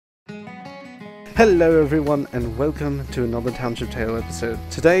Hello everyone and welcome to another Township Tale episode.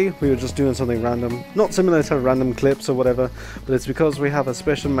 Today we were just doing something random, not similar to random clips or whatever, but it's because we have a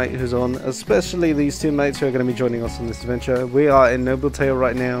special mate who's on, especially these two mates who are going to be joining us on this adventure. We are in Nobletail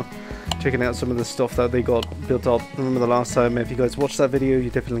right now, checking out some of the stuff that they got built up. Remember the last time, if you guys watched that video, you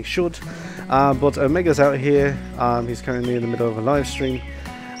definitely should. But Omega's out here, he's currently in the middle of a live stream.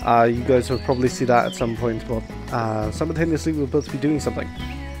 You guys will probably see that at some point, but simultaneously we'll both be doing something.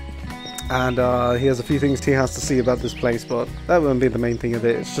 And he has a few things he has to see about this place, but that won't be the main thing of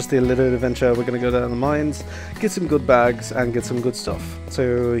it. It's just a little adventure. We're going to go down the mines, get some good bags, and get some good stuff.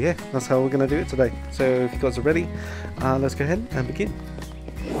 So yeah, that's how we're going to do it today. So if you guys are ready, let's go ahead and begin.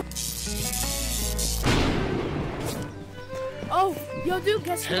 Oh, yo dude,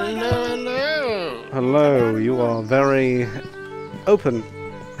 guess what I got? Hello. Hello, you are very open.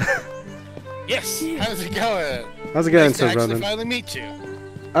 Yes, how's it going? How's it going, Nice to Sir Ronin? actually finally meet you.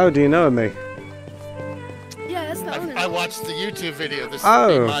 Oh, do you know me? Yeah, that's the owner. I watched the YouTube video. This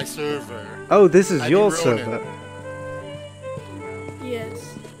Oh. is my server. Oh, this is I your do server. Ronin.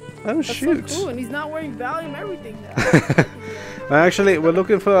 Yes. Oh, That's shoot. so cool, and he's not wearing Valium everything now. Well, actually, we're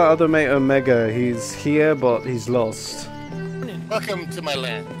looking for our other mate Omega. He's here, but he's lost. Welcome to my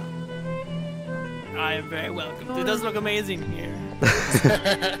land. I am very welcome. It does look amazing here.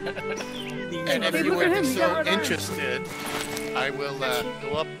 And if Hey, you look at were him, he got so red eyes. interested, I will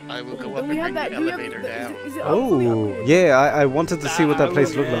go up. I will go up Don't and we have bring that? the Do we have elevator down. is it Oh, upgraded? yeah, I wanted to see what that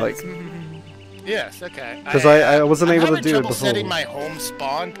place looked like. Yes, okay. 'Cause I wasn't I'm able to having do it trouble before. setting my home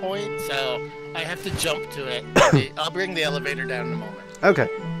spawn point, so I have to jump to it. I'll bring the elevator down in a moment. Okay.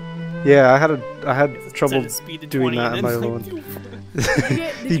 Yeah, I had trouble Set the speed to doing 20 that in my and then, own.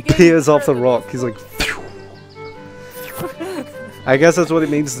 Did He you get peers off the the- rock. He's like. I guess that's what it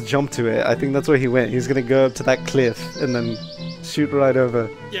means to jump to it. I think that's where he went. He's gonna go up to that cliff and then shoot right over.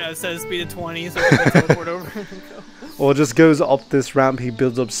 Yeah, it says speed of 20, so we can teleport over and go. Or just goes up this ramp, he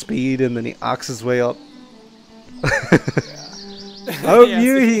builds up speed and then he arcs his way up. I Yeah,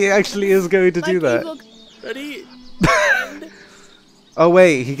 knew so- he actually is going to do Like that. evil- Ready? Oh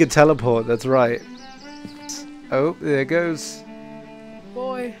wait, he can teleport, that's right. Oh, there it goes.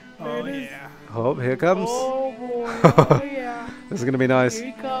 Boy. There Oh, it is. yeah. Oh, here it comes. Oh boy. Oh yeah. This is gonna be nice. Here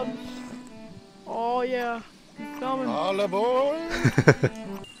he comes. Oh yeah. He's coming. All aboard!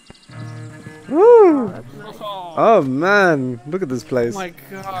 Woo! Oh, Oh man, look at this place. my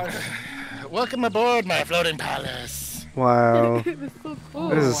gosh. Welcome aboard my floating palace. Wow. This is so cool.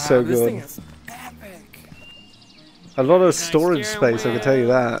 This is so This good. thing is epic. A lot of storage scare space, I can tell you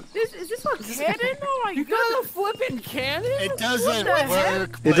that. Is this a cannon? Oh my You god. got a flipping cannon? It doesn't the heck?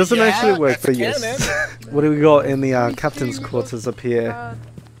 work. It but doesn't yeah, actually work, that's but yes. canon. What do we got in the captain's quarters up here?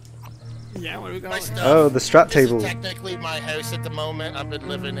 Yeah, what do we got? My stuff. Oh, the strap This table. is technically my house at the moment. I've been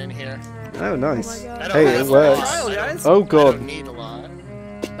living in here. Oh, nice. Oh my I God. don't Hey, have it a lot. works. Trial, guys. Oh I god, don't need a lot.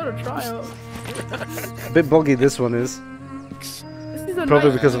 Got a tryout. a bit boggy this one is. This is a Probably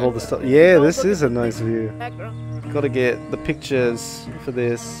nice because of all the view. stuff. Yeah, this is a nice view. Background. Gotta get the pictures for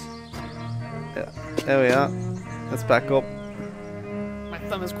this. Yeah, there we are. Let's back up. My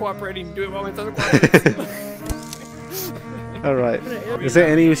thumb is cooperating. Do it while my thumb cooperates. Alright. Is there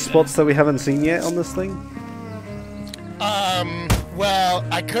any spots that we haven't seen yet on this thing? Well,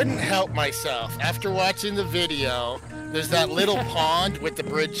 I couldn't help myself. After watching the video, there's that little pond with the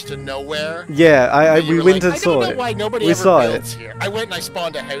bridge to nowhere. Yeah, You we were went like, and saw I don't know it. why nobody We ever saw builds here. I went and I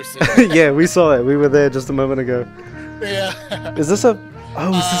spawned a house in it. Yeah, we saw it. We were there just a moment ago. Yeah. Is this a... Oh,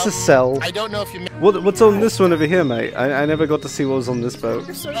 is this a cell? I don't know if you... What's on this one over here, mate? I never got to see what was on this boat.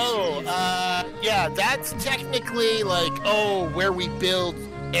 Oh, yeah, that's technically like, where we build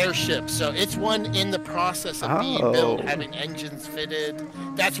airships. So it's one in the process of being built, Oh. having engines fitted.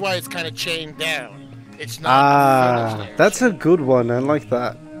 That's why it's kind of chained down. It's not Ah, finished that's a airship. good one. I like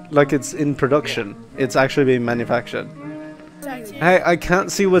that. Like it's in production. It's actually being manufactured. Hey, I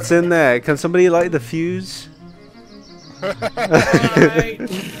can't see what's in there. Can somebody light the fuse? Alright.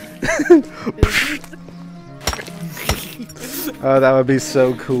 Oh, that would be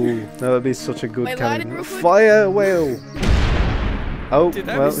so cool. That would be such a good Wait, light it cannon. real quick. Fire whale! Oh, Dude,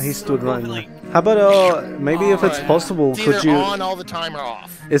 that'd well, be he so stood right in cool, there. like- How about, maybe if it's yeah. possible, It's could either you... on all the time or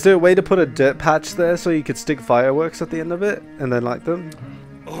off. Is there a way to put a dirt patch there so you could stick fireworks at the end of it and then light them?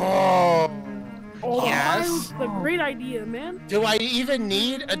 Oh, Oh, Yes. that was a great idea, man. do I even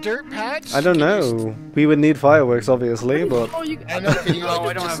need a dirt patch? I don't Can you know. We would need fireworks, obviously, but... Oh, you I know, can you Oh, I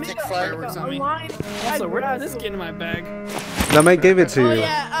like, don't just have stick make a- fireworks on me. Also, where did this get in my bag? No, mate gave it to you. Oh,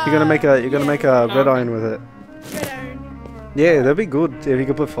 yeah, You're gonna make a red Okay. iron with it. Yeah, that'd be good if you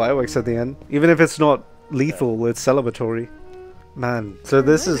could put fireworks at the end. Even if it's not lethal, it's celebratory. Man, so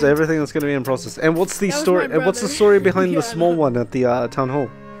this is everything that's going to be in process. And what's the That was story? my What's the brother. story behind Yeah, the small one at the town hall?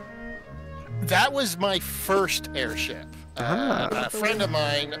 That was my first airship. A friend of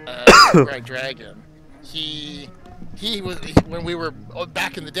mine, Greg Dragon, when we were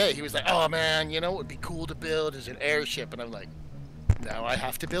back in the day, he was like, "Oh man, you know what would be cool to build is an airship," and I'm like, "Now I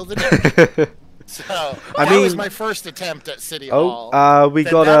have to build an airship." So that was my first attempt at City Hall. We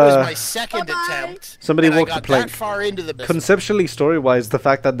Then got that was my second attempt. somebody and walked I the got plank. that far into the business. Conceptually, story-wise, the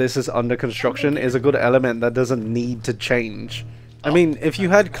fact that this is under construction is a good element that doesn't need to change. I mean, if you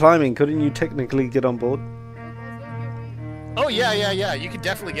had climbing, couldn't you technically get on board? Oh yeah. You could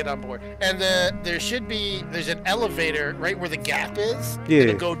definitely get on board. And there's an elevator right where the gap is. Yeah.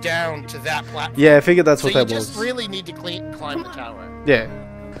 It'll go down to that platform. Yeah, I figured that's So what you that was. just really need to climb the tower. Yeah.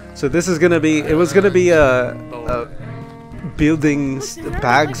 So this is gonna be. It was gonna be a building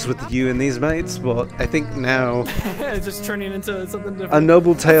bags with you and these mates, but I think now It's just turning into something different. A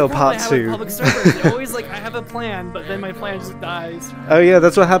Noble Tale That's the problem Part I have 2. with public servers. They're always like, I have a plan, but then my plan just dies. Oh yeah,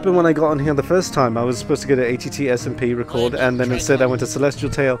 that's what happened when I got on here the first time. I was supposed to get an ATT SMP record, and then instead I went to Celestial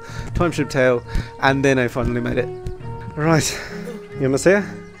Tale, Township Tale, and then I finally made it. Right, you almost here?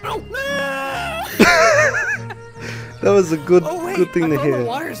 Oh, That was a good wait, good thing I to found the hear.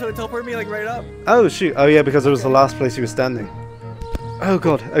 water, so it teleported me like right up. Oh shoot! Oh yeah, because it was the last place you were standing. Oh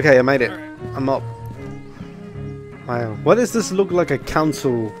god. Okay, I made it. I'm up. Wow. Why does this look like a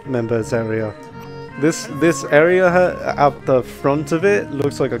council members area? This area at the front of it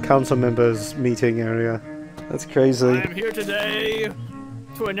looks like a council members meeting area. That's crazy. I am here today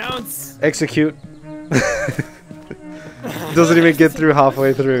to announce. Execute. Doesn't even get through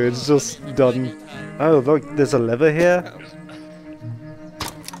halfway through. It's just done. Oh look, there's a lever here.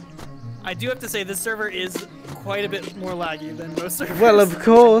 I do have to say this server is quite a bit more laggy than most servers. Well, of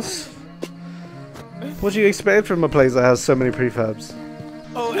course. What do you expect from a place that has so many prefabs?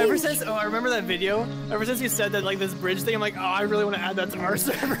 Oh, I remember that video. Ever since you said that, like, this bridge thing, I'm like, oh, I really want to add that to our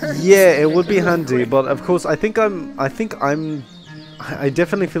server. Yeah, it would be handy, but of course, I definitely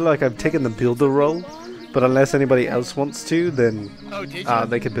feel like I've taken the builder role, but unless anybody else wants to, then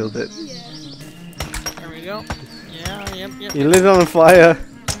they could build it. There we go. Yeah, yep. You lit it on fire.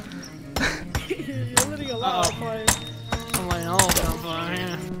 You're living a lot of fun. I'm like, oh,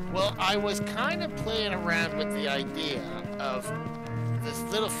 fire. Well, I was kind of playing around with the idea of this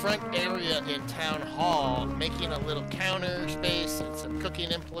little front area in Town Hall, making a little counter space and some cooking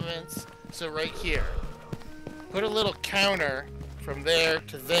implements. So right here, put a little counter from there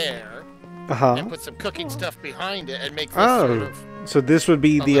to there, and put some cooking stuff behind it, and make this sort of. So this would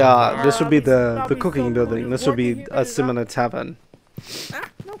be the the cooking building. This would be a similar tavern. Ah,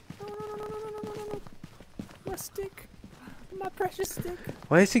 no. My stick. My precious stick.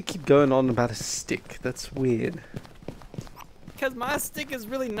 Why does he keep going on about a stick? That's weird. Because my stick is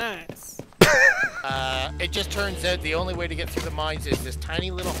really nice. It just turns out the only way to get through the mines is this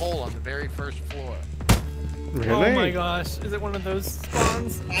tiny little hole on the very first floor. Really? Oh my gosh, is it one of those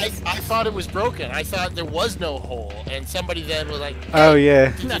spawns? I thought it was broken. I thought there was no hole, and somebody then was like, Oh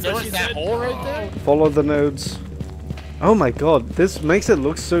yeah. "You notice that hole right there?" Follow the nodes. Oh my god, this makes it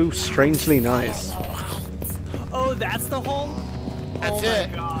look so strangely nice. Oh, that's the hole? That's oh it.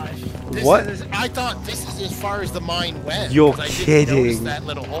 my gosh. What? I thought this is as far as the mine went. You're 'cause I didn't notice kidding. that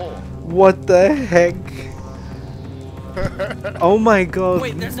little hole. What the heck? Oh my god.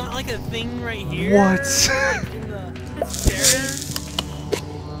 Wait, there's not like a thing right here? What? Like in the stairs?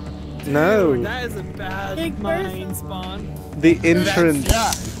 No. Dude, that is a bad mine spawn. The entrance.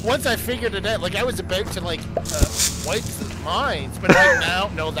 Yeah. Once I figured it out, like I was about to like wipe the mines, but right now,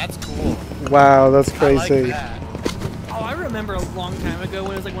 no, that's cool. Wow, that's I crazy. like that. Oh, I remember a long time ago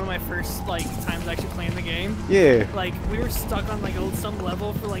when it was like one of my first like times actually playing the game. Yeah. Like we were stuck on like some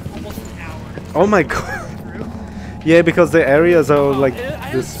level for like almost an hour. Oh my god. Yeah, because the areas are like I the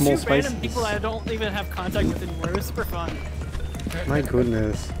have small two random spaces. people I don't even have contact with anymore. It was super fun. My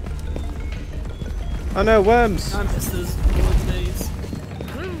goodness. Oh no, worms! I miss those old days.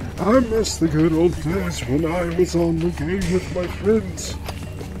 I miss the good old days when I was on the game with my friends.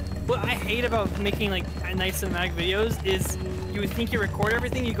 What I hate about making like nice cinematic videos is you would think you record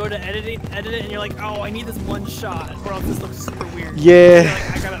everything, you go to edit it, and you're like, oh, I need this one shot, or else this looks super weird. Yeah. You're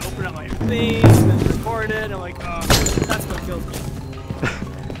like, I gotta open up my thing, and then record it, and I'm like, oh, that's what kills me.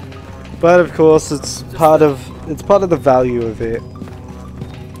 But of course, it's part of the value of it.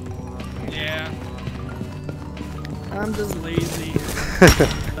 Yeah. I'm just lazy.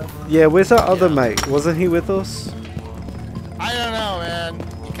 Yeah, where's our other mate? Wasn't he with us? I don't know, man.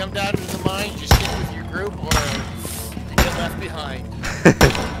 You come down to the mine, you stick with your group, or you get left behind.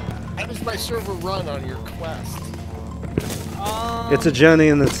 How does my server run on your quest? It's a journey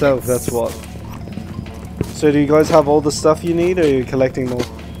in itself, that's what. So do you guys have all the stuff you need, or are you collecting more?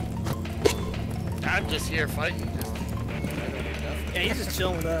 I'm just here fighting. Yeah, he's just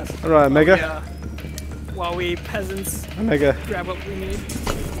chilling with us. Alright, Omega. While we peasants Omega. grab what we need.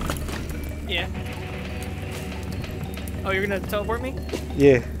 Yeah. Oh, you're gonna teleport me?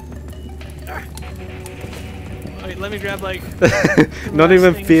 Yeah. Wait, let me grab like... Not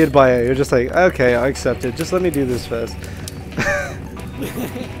even things. feared by it, you're just like, okay, I accept it, just let me do this first.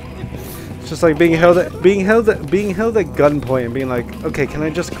 It's just like being held at gunpoint and being like, okay, can I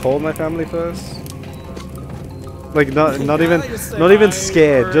just call my family first? Like not even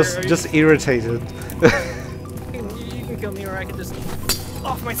scared, just irritated. You can kill me, or I can just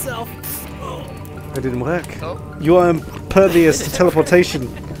off myself. Oh. It didn't work. Oh. You are impervious to teleportation.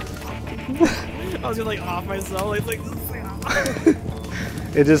 I was gonna like off myself. It's like.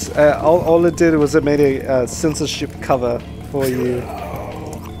 It just all it did was it made a censorship cover for you.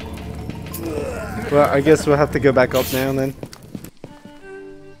 Well, I guess we'll have to go back up now then.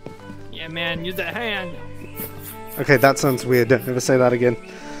 Yeah, man, use that hand. Okay, that sounds weird. Don't ever say that again.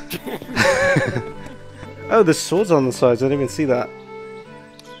 Oh, there's swords on the sides. I didn't even see that.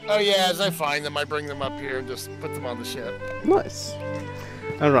 Oh yeah, as I find them, I bring them up here and just put them on the ship. Nice.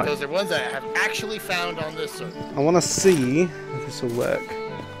 All right. Those are ones that I have actually found on this server. I want to see if this will work.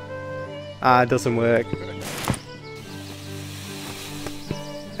 Ah, it doesn't work.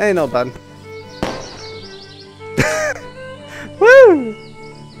 Hey, not bad. Woo!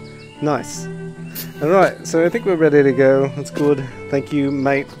 Nice. Alright, so I think we're ready to go. That's good. Thank you,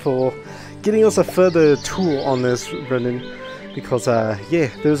 mate, for getting us a further tour on this, Ronin. Because, yeah,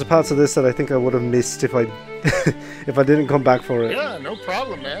 there was a parts of this that I think I would have missed if I if I didn't come back for it. Yeah, no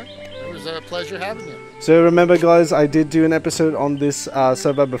problem, man. It was a pleasure having you. So remember, guys, I did do an episode on this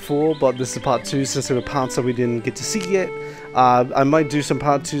server before, but this is part 2 since there were parts that we didn't get to see yet. I might do some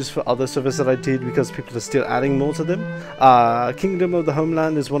part 2s for other servers that I did because people are still adding more to them. Kingdom of the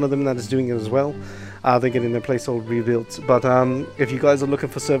Homeland is one of them that is doing it as well. They're getting their place all rebuilt. But if you guys are looking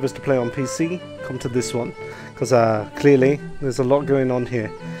for servers to play on PC, come to this one. Because clearly, there's a lot going on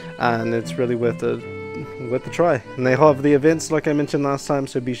here. And it's really worth the try. And they have the events like I mentioned last time,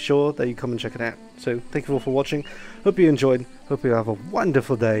 so be sure that you come and check it out. So thank you all for watching. Hope you enjoyed. Hope you have a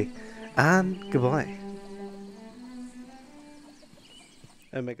wonderful day. And goodbye.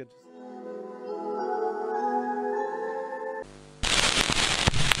 Omega.